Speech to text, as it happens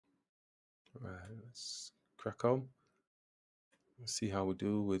Right, let's crack on. Let's see how we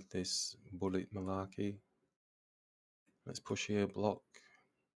do with this bullet malarkey. Let's push here, block.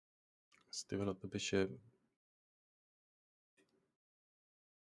 Let's develop the bishop.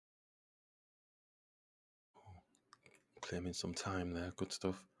 Claiming some time there, good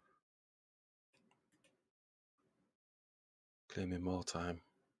stuff. Claiming more time.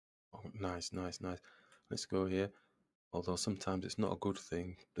 Oh, nice, nice, nice. Let's go here. Although sometimes it's not a good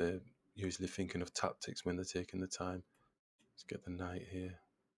thing. They're usually thinking of tactics when they're taking the time. Let's get the knight here.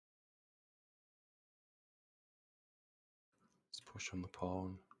 Let's push on the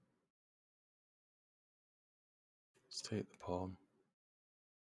pawn. Let's take the pawn.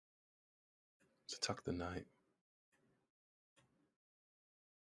 Let's attack the knight.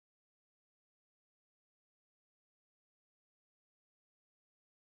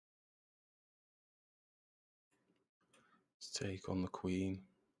 Let's take on the queen.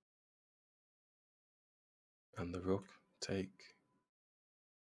 And the rook. Take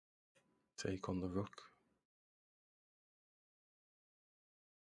on the rook.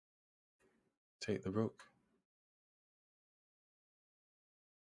 Take the rook.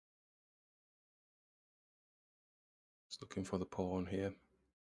 Just looking for the pawn here.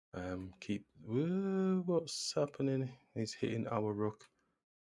 Whoa, what's happening? He's hitting our rook.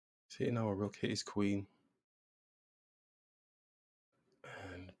 He's hitting our rook. Hit his queen.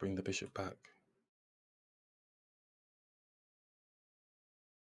 And bring the bishop back.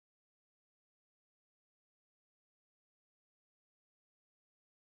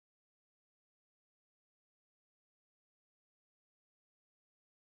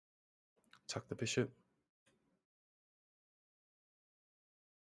 Attack the bishop.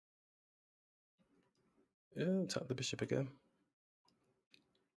 Yeah, attack the bishop again.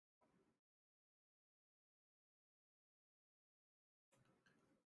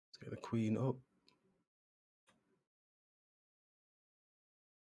 Let's get the queen up.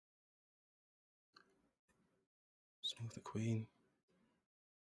 Let's move the queen.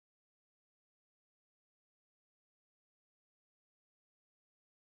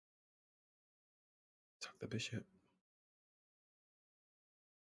 Attack the bishop.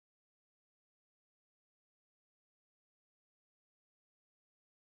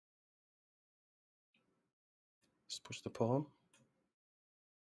 Let's push the pawn.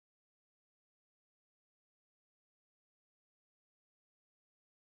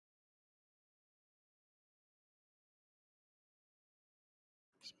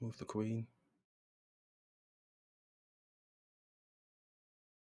 Let's move the queen.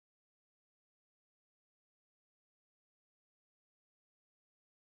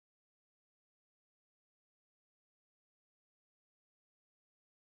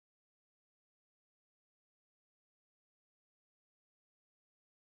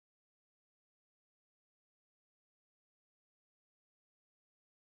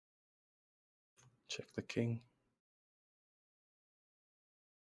 Check the king.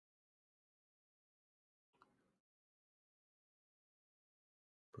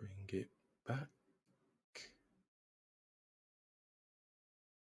 Bring it back.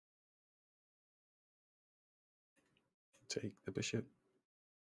 Take the bishop.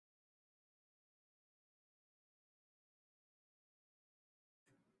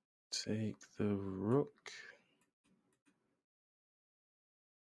 Take the rook.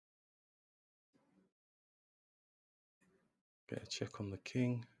 Get a check on the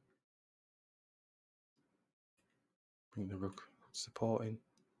king. Bring the rook supporting.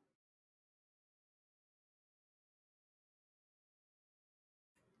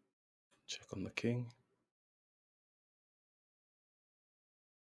 Check on the king.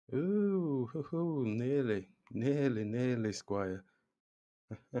 Ooh, nearly, squire.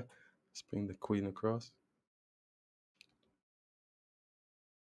 Let's bring the queen across.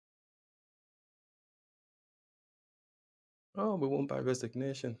 Oh, we won by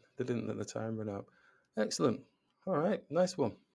resignation. They didn't let the time run out. Excellent. All right, nice one.